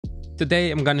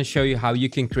Today I'm gonna show you how you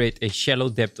can create a shallow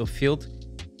depth of field,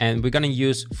 and we're gonna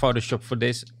use Photoshop for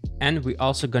this, and we're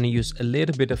also gonna use a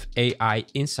little bit of AI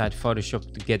inside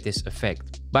Photoshop to get this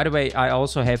effect. By the way, I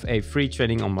also have a free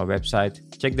training on my website.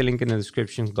 Check the link in the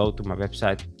description, go to my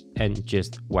website and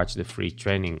just watch the free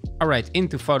training. Alright,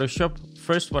 into Photoshop.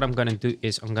 First, what I'm gonna do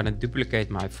is I'm gonna duplicate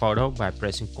my photo by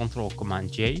pressing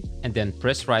Ctrl-Command-J and then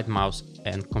press right mouse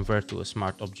and convert to a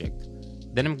smart object.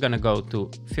 Then I'm gonna go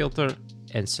to Filter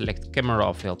and select Camera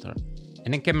Raw Filter.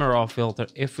 And in Camera Raw Filter,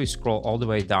 if we scroll all the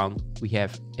way down, we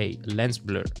have a lens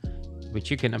blur, which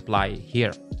you can apply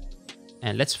here.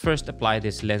 And let's first apply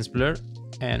this lens blur,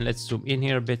 and let's zoom in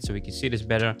here a bit so we can see this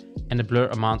better. And the blur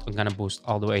amount I'm gonna boost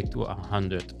all the way to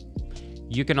 100.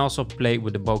 You can also play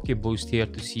with the bokeh boost here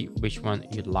to see which one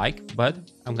you'd like, but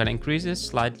I'm gonna increase this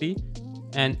slightly,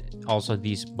 and also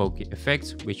these bokeh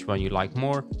effects, which one you like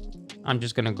more. I'm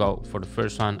just gonna go for the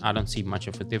first one. I don't see much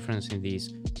of a difference in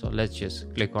these, so let's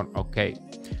just click on OK.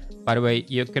 By the way,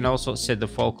 you can also set the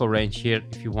focal range here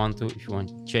if you want to. If you want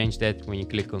to change that, when you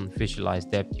click on Visualize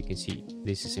Depth, you can see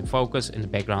this is in focus and the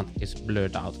background is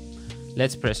blurred out.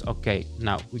 Let's press OK.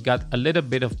 Now we got a little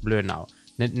bit of blur now.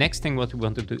 The next thing what we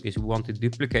want to do is we want to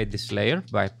duplicate this layer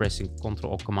by pressing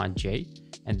Ctrl-Command-J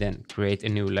and then create a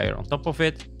new layer on top of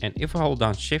it. And if I hold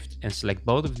down Shift and select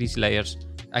both of these layers,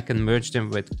 I can merge them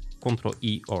with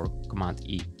Ctrl-E or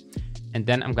Command-E. And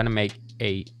then I'm gonna make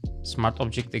a smart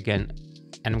object again,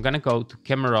 and I'm gonna go to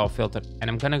Camera Raw Filter and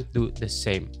I'm gonna do the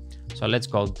same. So let's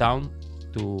go down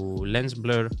to Lens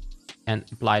Blur and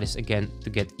apply this again to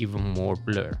get even more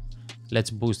blur.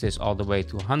 Let's boost this all the way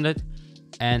to 100.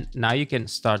 And now you can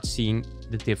start seeing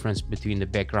the difference between the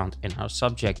background and our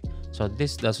subject. So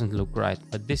this doesn't look right,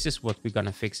 but this is what we're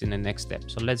gonna fix in the next step.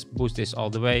 So let's boost this all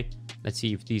the way. Let's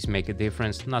see if these make a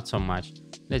difference. Not so much.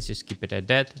 Let's just keep it at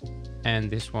that.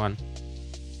 And this one,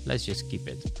 let's just keep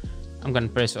it. I'm gonna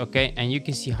press OK, and you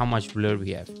can see how much blur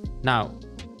we have. Now,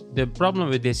 the problem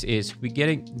with this is we're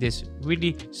getting this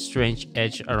really strange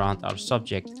edge around our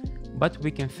subject, but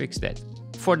we can fix that.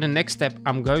 For the next step,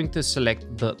 I'm going to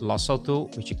select the lasso tool,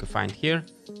 which you can find here.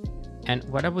 And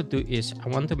what I would do is I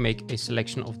want to make a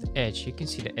selection of the edge. You can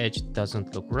see the edge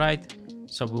doesn't look right,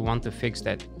 so we want to fix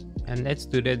that. And let's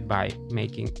do that by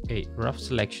making a rough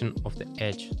selection of the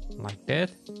edge like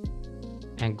that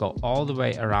and go all the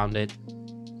way around it,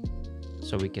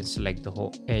 so we can select the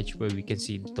whole edge where we can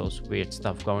see those weird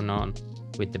stuff going on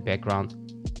with the background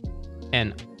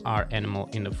and our animal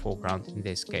in the foreground in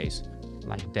this case,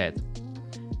 like that.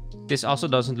 This also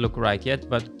doesn't look right yet,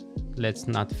 but let's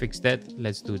not fix that.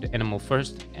 Let's do the animal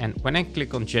first. And when I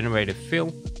click on Generative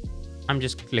Fill, I'm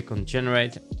just click on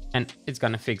Generate and it's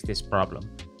gonna fix this problem.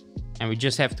 And we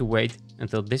just have to wait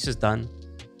until this is done,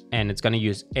 and it's gonna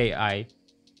use AI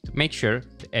to make sure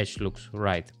the edge looks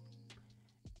right.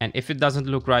 And if it doesn't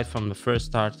look right from the first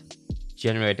start,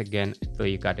 generate again until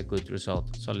you got a good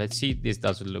result. So let's see, this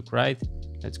doesn't look right.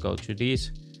 Let's go through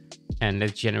these and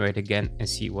let's generate again and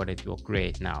see what it will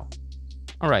create now.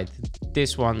 Alright,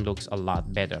 this one looks a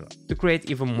lot better. To create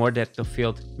even more depth of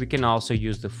field, we can also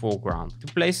use the foreground.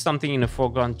 To place something in the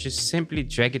foreground, just simply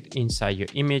drag it inside your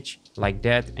image like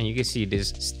that, and you can see this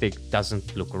stick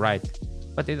doesn't look right.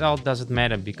 But it all doesn't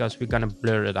matter because we're gonna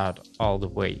blur it out all the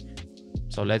way.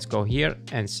 So let's go here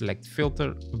and select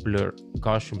Filter, Blur,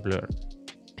 Gaussian Blur,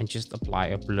 and just apply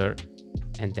a blur,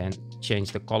 and then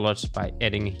change the colors by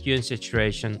adding a hue and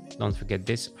saturation. Don't forget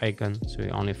this icon, so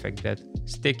you only affect that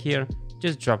stick here.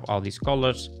 Just drop all these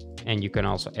colors, and you can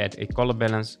also add a color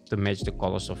balance to match the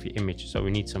colors of your image. So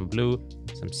we need some blue,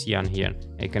 some cyan here,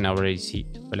 and you can already see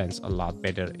it blends a lot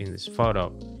better in this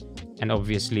photo. And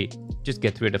obviously just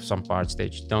get rid of some parts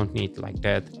that you don't need like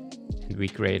that, and we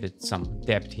created some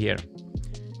depth here.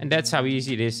 And that's how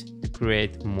easy it is to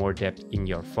create more depth in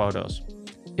your photos.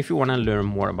 If you want to learn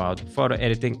more about photo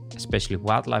editing, especially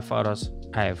wildlife photos,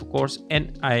 I have a course,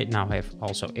 and I now have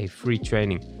also a free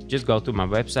training. Just go to my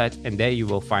website and there you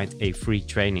will find a free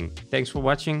training. Thanks for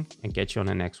watching, and catch you on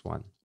the next one.